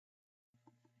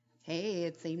Hey,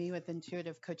 it's Amy with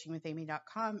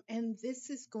intuitivecoachingwithamy.com, and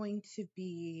this is going to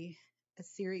be a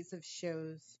series of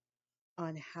shows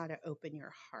on how to open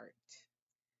your heart.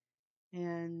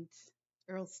 And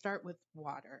we'll start with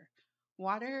water.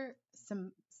 Water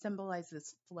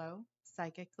symbolizes flow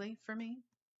psychically for me.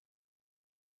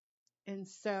 And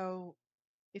so,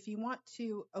 if you want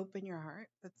to open your heart,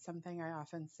 that's something I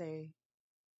often say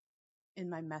in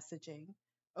my messaging,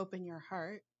 open your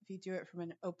heart. If you do it from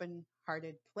an open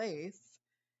hearted place,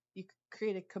 you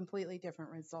create a completely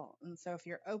different result. And so if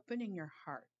you're opening your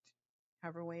heart,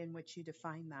 however way in which you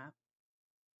define that,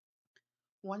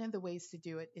 one of the ways to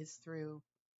do it is through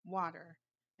water.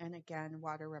 And again,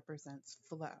 water represents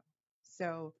flow.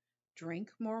 So drink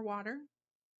more water,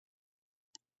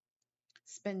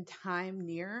 spend time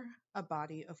near a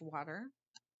body of water,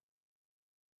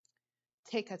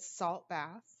 take a salt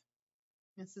bath.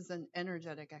 This is an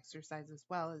energetic exercise as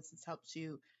well, as this helps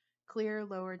you clear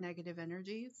lower negative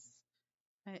energies.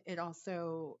 It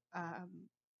also,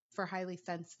 for highly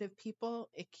sensitive people,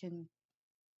 it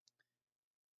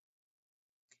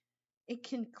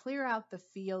can clear out the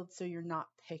field so you're not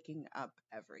picking up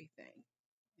everything.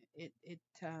 It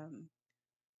I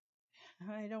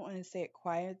don't want to say it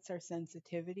quiets our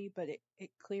sensitivity, but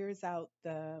it clears out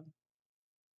the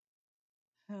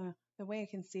way I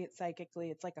can see it psychically.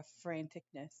 It's like a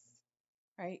franticness,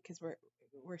 right? Because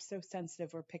we're so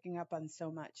sensitive, we're picking up on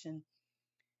so much, and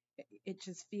it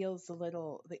just feels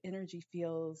the energy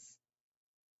feels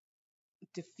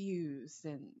diffused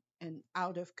and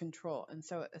out of control. And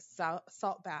so a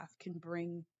salt bath can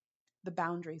bring the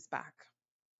boundaries back,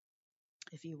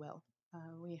 if you will.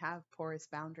 We have porous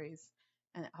boundaries,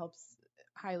 and it helps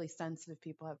highly sensitive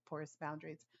people have porous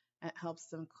boundaries, and it helps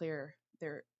them clear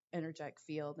their energetic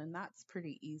field. And that's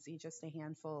pretty easy, just a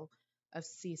handful of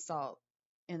sea salt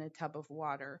in a tub of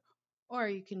water, or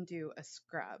you can do a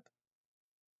scrub.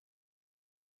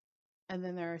 And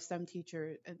then there are some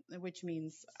teachers, which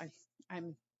means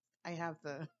I'm I have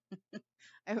the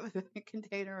I have a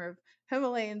container of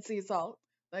Himalayan sea salt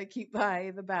that I keep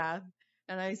by the bath,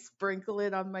 and I sprinkle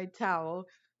it on my towel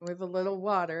with a little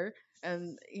water,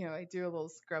 and I do a little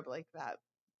scrub like that.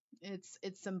 It's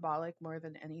symbolic more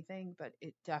than anything, but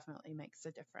it definitely makes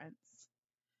a difference.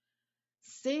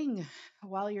 Sing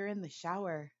while you're in the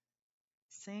shower.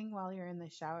 Sing while you're in the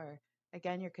shower.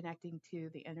 Again, you're connecting to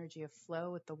the energy of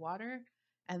flow with the water,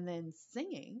 and then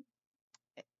singing,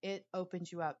 it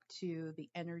opens you up to the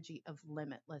energy of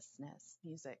limitlessness.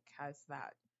 Music has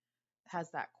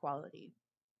that quality.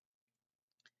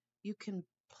 You can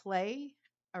play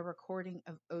a recording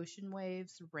of ocean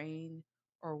waves, rain,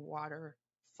 or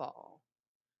waterfall.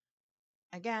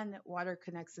 Again, water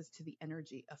connects us to the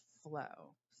energy of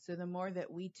flow. So the more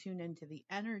that we tune into the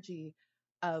energy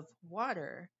of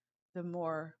water, the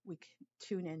more we can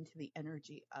tune into the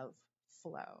energy of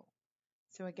flow.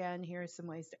 So again, here are some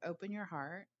ways to open your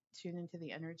heart, tune into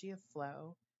the energy of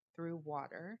flow through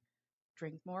water.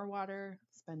 Drink more water,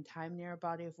 spend time near a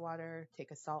body of water,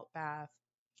 take a salt bath,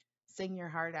 sing your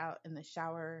heart out in the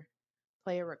shower,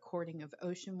 play a recording of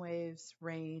ocean waves,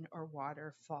 rain, or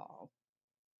waterfall.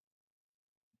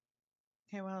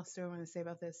 Okay, what else do I want to say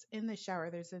about this? In the shower,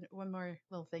 there's one more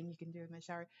little thing you can do in the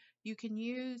shower. You can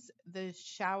use the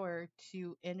shower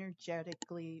to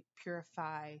energetically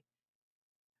purify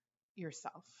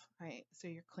yourself, right? So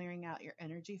you're clearing out your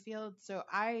energy field. So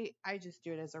I just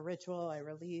do it as a ritual. I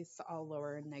release all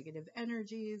lower and negative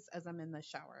energies as I'm in the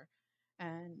shower.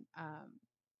 And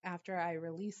after I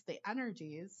release the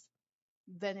energies,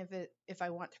 then if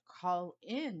I want to call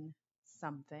in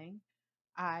something,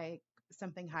 I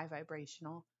something high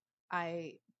vibrational,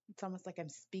 I it's almost like I'm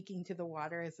speaking to the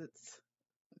water as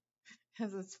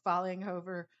it's falling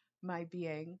over my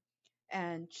being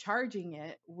and charging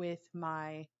it with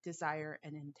my desire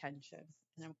and intention.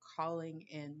 And I'm calling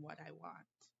in what I want.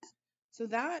 So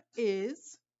that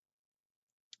is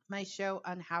my show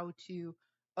on how to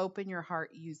open your heart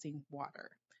using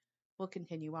water. We'll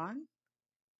continue on.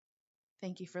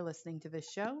 Thank you for listening to this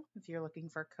show. If you're looking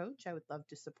for a coach, I would love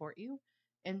to support you.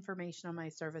 Information on my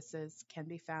services can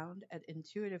be found at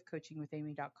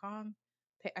intuitivecoachingwithamy.com.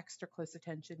 Pay extra close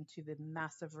attention to the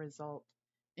massive result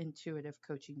intuitive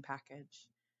coaching package.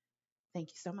 Thank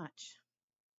you so much.